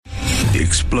The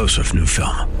explosive new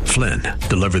film, Flynn,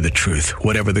 Deliver the Truth,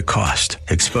 Whatever the Cost,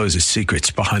 exposes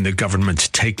secrets behind the government's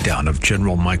takedown of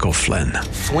General Michael Flynn.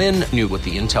 Flynn knew what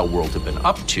the intel world had been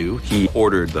up to. He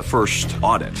ordered the first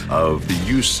audit of the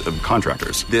use of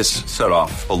contractors. This set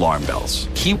off alarm bells.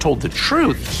 He told the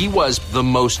truth. He was the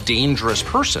most dangerous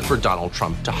person for Donald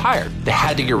Trump to hire. They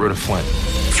had to get rid of Flynn.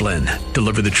 Flynn,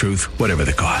 Deliver the Truth, Whatever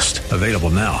the Cost. Available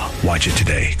now. Watch it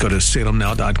today. Go to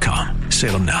salemnow.com.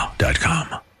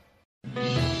 salemnow.com.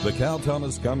 The Cal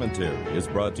Thomas Commentary is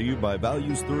brought to you by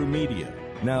Values Through Media.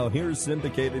 Now here's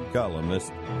syndicated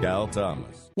columnist Cal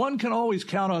Thomas. One can always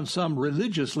count on some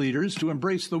religious leaders to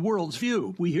embrace the world's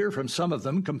view. We hear from some of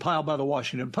them, compiled by the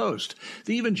Washington Post.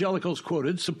 The evangelicals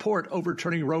quoted support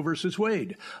overturning Roe v.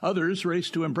 Wade. Others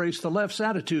race to embrace the left's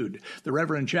attitude. The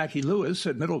Reverend Jackie Lewis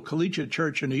at Middle Collegiate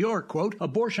Church in New York, quote,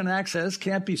 abortion access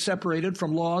can't be separated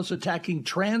from laws attacking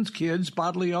trans kids'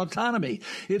 bodily autonomy.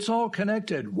 It's all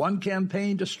connected. One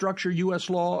campaign to structure U.S.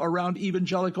 law around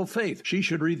evangelical faith. She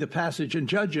should read the passage in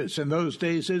Judges. In those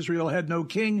days, Israel had no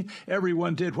king.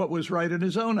 Everyone did what was right in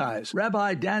his own eyes.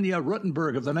 Rabbi Danya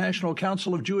Ruttenberg of the National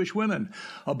Council of Jewish Women.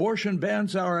 Abortion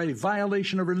bans are a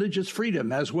violation of religious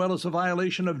freedom as well as a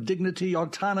violation of dignity,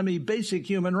 autonomy, basic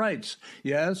human rights.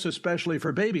 Yes, especially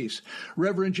for babies.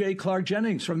 Reverend J. Clark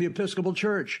Jennings from the Episcopal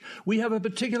Church. We have a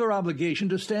particular obligation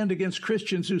to stand against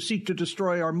Christians who seek to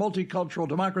destroy our multicultural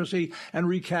democracy and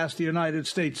recast the United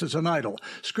States as an idol.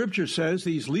 Scripture says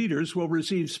these leaders will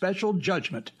receive special judgment.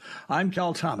 I'm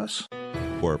Cal Thomas.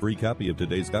 For a free copy of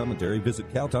today's commentary,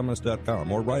 visit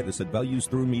calthomas.com or write us at Values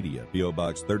Through Media, P.O.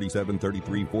 Box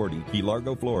 373340, Key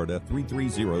Largo, Florida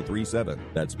 33037.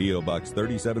 That's P.O. Box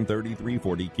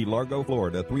 373340, Key Largo,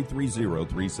 Florida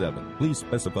 33037. Please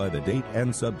specify the date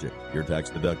and subject. Your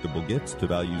tax-deductible gifts to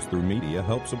Values Through Media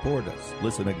help support us.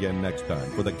 Listen again next time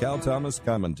for the Cal Thomas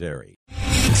Commentary.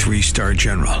 Three-star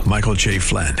General Michael J.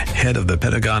 Flynn, head of the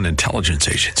Pentagon Intelligence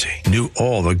Agency, knew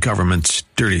all the government's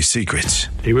dirty secrets.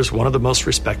 He was one of the most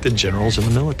respected generals in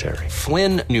the military.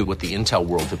 Flynn knew what the intel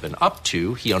world had been up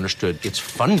to. He understood its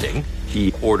funding.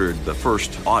 He ordered the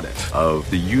first audit of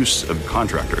the use of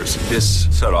contractors. This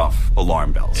set off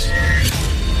alarm bells.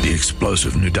 The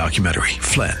explosive new documentary,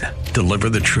 Flynn, Deliver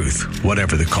the Truth,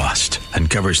 Whatever the Cost,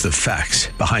 uncovers the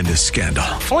facts behind this scandal.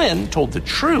 Flynn told the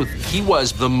truth. He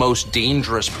was the most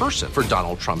dangerous person for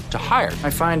Donald Trump to hire. I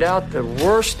find out the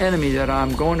worst enemy that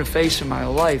I'm going to face in my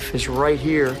life is right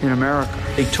here in America.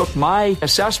 They took my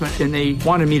assessment and they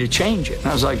wanted me to change it. And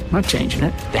I was like, I'm not changing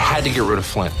it. They had to get rid of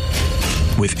Flynn.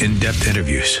 With in-depth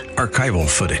interviews, archival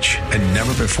footage, and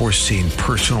never-before-seen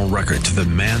personal records of the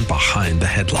man behind the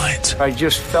headlines. I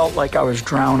just felt like I was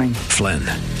drowning. Flynn,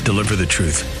 Deliver the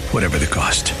Truth, Whatever the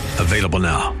Cost. Available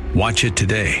now. Watch it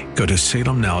today. Go to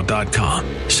salemnow.com.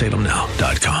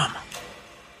 salemnow.com.